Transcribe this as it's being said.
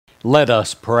Let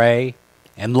us pray,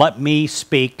 and let me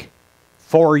speak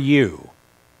for you.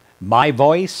 My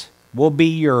voice will be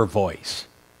your voice.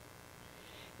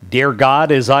 Dear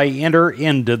God, as I enter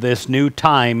into this new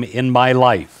time in my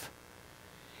life,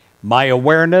 my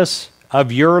awareness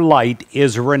of your light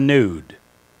is renewed.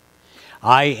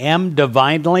 I am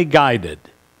divinely guided,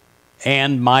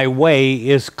 and my way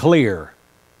is clear.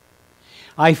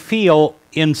 I feel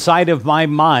inside of my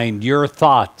mind your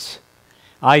thoughts.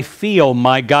 I feel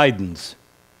my guidance.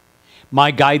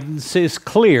 My guidance is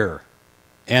clear,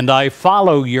 and I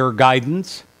follow your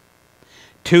guidance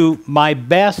to my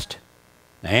best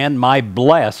and my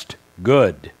blessed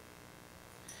good.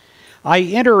 I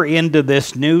enter into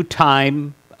this new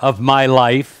time of my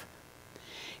life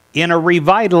in a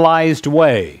revitalized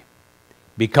way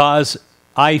because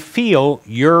I feel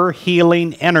your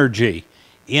healing energy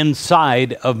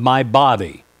inside of my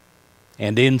body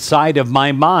and inside of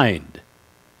my mind.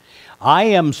 I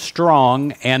am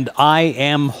strong and I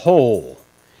am whole.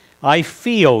 I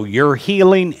feel your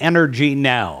healing energy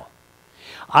now.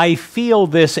 I feel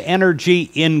this energy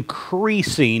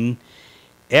increasing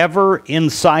ever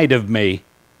inside of me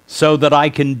so that I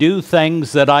can do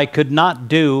things that I could not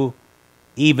do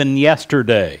even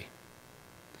yesterday.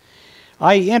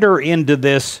 I enter into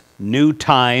this new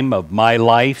time of my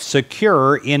life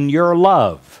secure in your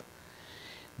love.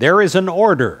 There is an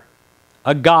order,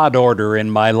 a God order in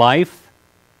my life.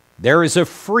 There is a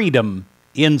freedom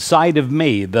inside of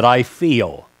me that I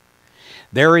feel.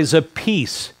 There is a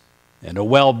peace and a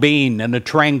well-being and a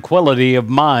tranquility of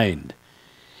mind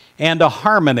and a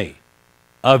harmony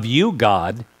of you,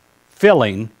 God,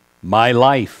 filling my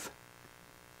life.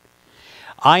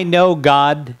 I know,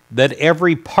 God, that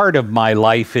every part of my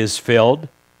life is filled,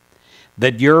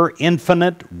 that your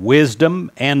infinite wisdom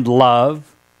and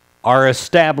love are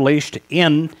established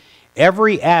in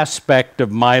every aspect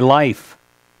of my life,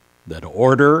 that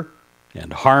order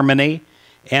and harmony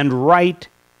and right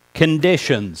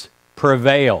conditions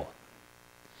prevail.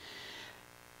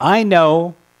 I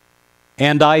know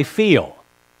and I feel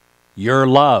your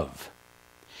love.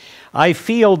 I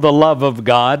feel the love of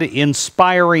God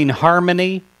inspiring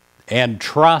harmony and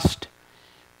trust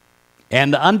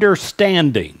and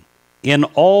understanding in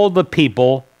all the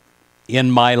people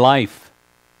in my life.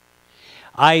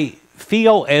 I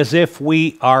feel as if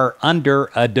we are under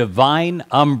a divine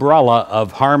umbrella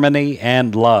of harmony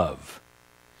and love.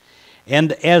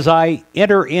 And as I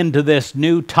enter into this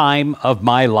new time of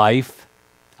my life,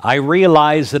 I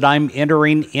realize that I'm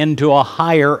entering into a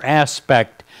higher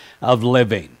aspect of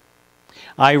living.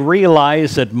 I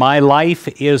realize that my life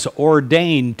is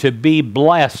ordained to be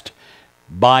blessed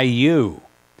by you.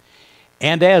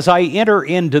 And as I enter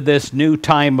into this new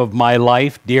time of my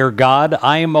life, dear God,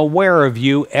 I am aware of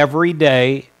you every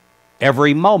day,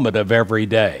 every moment of every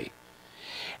day.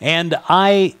 And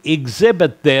I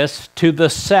exhibit this to the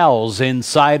cells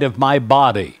inside of my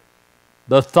body,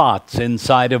 the thoughts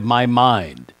inside of my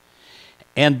mind,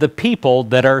 and the people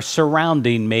that are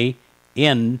surrounding me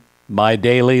in my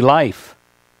daily life.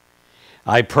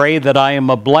 I pray that I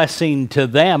am a blessing to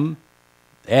them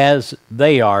as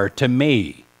they are to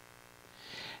me.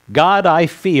 God, I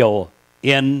feel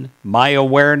in my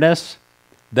awareness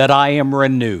that I am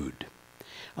renewed.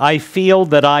 I feel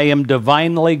that I am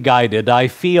divinely guided. I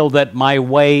feel that my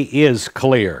way is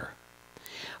clear.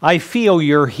 I feel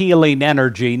your healing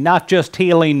energy, not just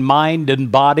healing mind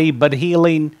and body, but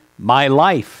healing my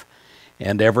life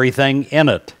and everything in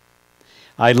it.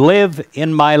 I live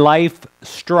in my life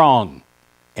strong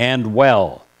and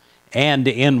well and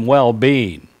in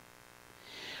well-being.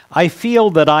 I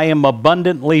feel that I am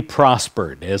abundantly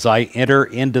prospered as I enter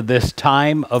into this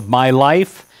time of my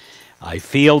life. I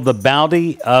feel the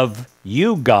bounty of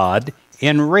you, God,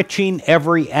 enriching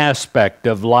every aspect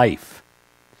of life.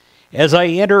 As I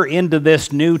enter into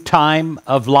this new time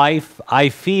of life, I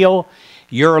feel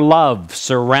your love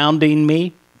surrounding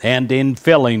me and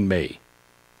infilling me,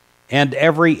 and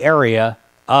every area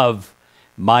of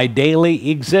my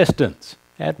daily existence,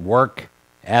 at work,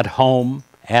 at home,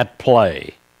 at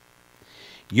play.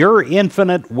 Your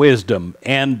infinite wisdom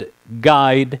and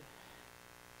guide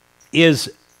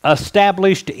is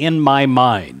established in my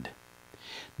mind,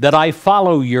 that I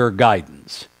follow your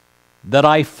guidance, that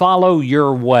I follow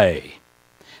your way,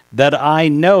 that I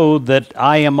know that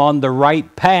I am on the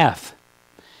right path,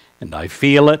 and I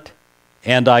feel it,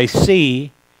 and I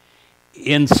see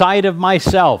inside of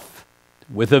myself,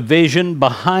 with a vision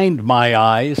behind my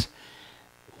eyes,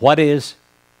 what is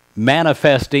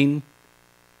manifesting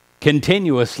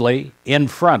continuously in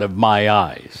front of my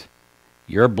eyes.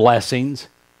 Your blessings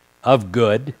of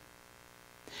good.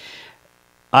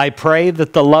 I pray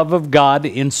that the love of God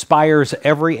inspires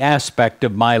every aspect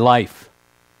of my life,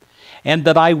 and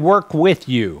that I work with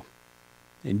you,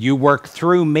 and you work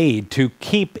through me to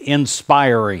keep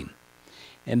inspiring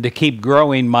and to keep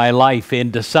growing my life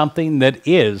into something that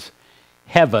is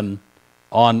heaven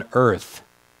on earth.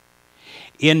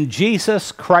 In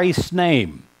Jesus Christ's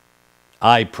name,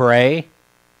 I pray.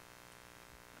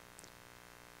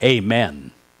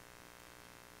 Amen.